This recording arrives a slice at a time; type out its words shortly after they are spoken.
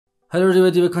Hello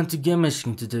everybody, welcome to Game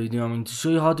Machine. Today video I'm going to show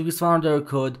you how to fix Valorant Error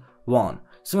Code 1.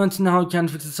 So want to know how you can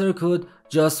fix this error code,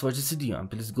 just watch this video and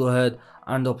please go ahead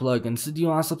and like this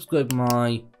video and subscribe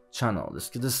my channel. Let's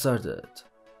get this started.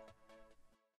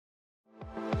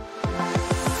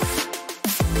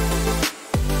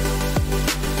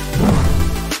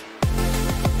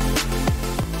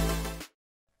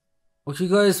 Okay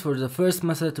guys, for the first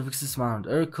method to fix this Valorant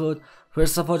error code,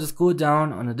 first of all just go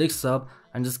down on the desktop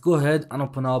and just go ahead and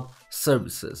open up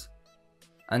services.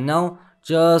 And now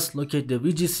just locate the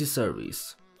VGC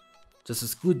service. Just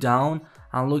scroll down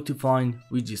and look to find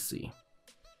VGC.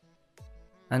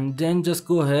 And then just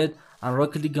go ahead and right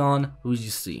click on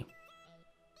VGC.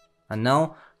 And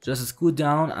now just scroll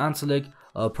down and select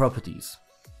properties.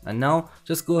 And now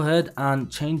just go ahead and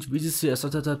change VGC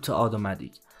startup type to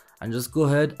automatic. And just go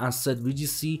ahead and set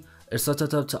VGC startup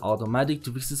type to automatic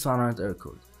to fix this Valorant error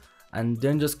code. And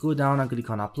then just go down and click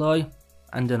on apply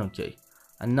and then OK.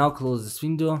 And now close this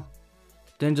window.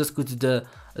 Then just go to the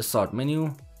start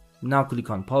menu. Now click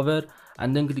on power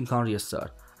and then click on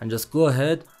restart. And just go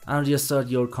ahead and restart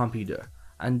your computer.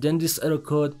 And then this error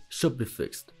code should be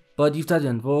fixed. But if that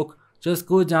didn't work, just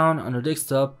go down on your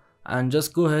desktop and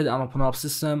just go ahead and open up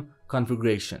system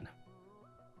configuration.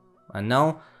 And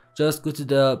now just go to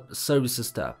the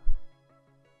services tab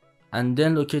and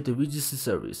then locate the VGC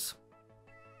service.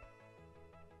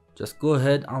 Just go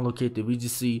ahead and locate the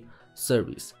VGC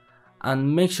service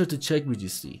and make sure to check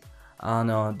VGC,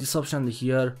 and this option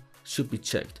here should be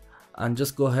checked. And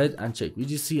just go ahead and check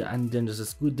VGC and then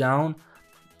just go down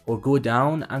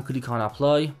and click on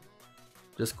apply.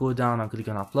 Just go down and click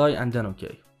on apply and then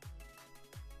OK.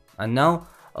 And now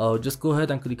just go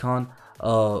ahead and click on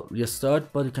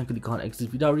restart, but you can click on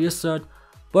exit without restart,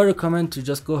 but I recommend to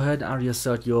just go ahead and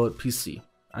restart your PC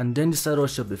and then this error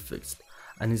should be fixed.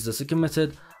 And it's the second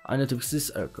method I need to fix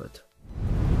this error code.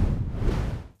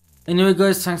 Anyway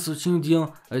guys, thanks for watching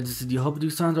video. This video hope you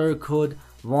found error code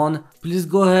 1. Please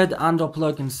go ahead and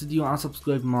like this video and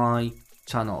subscribe my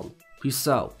channel. Peace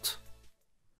out.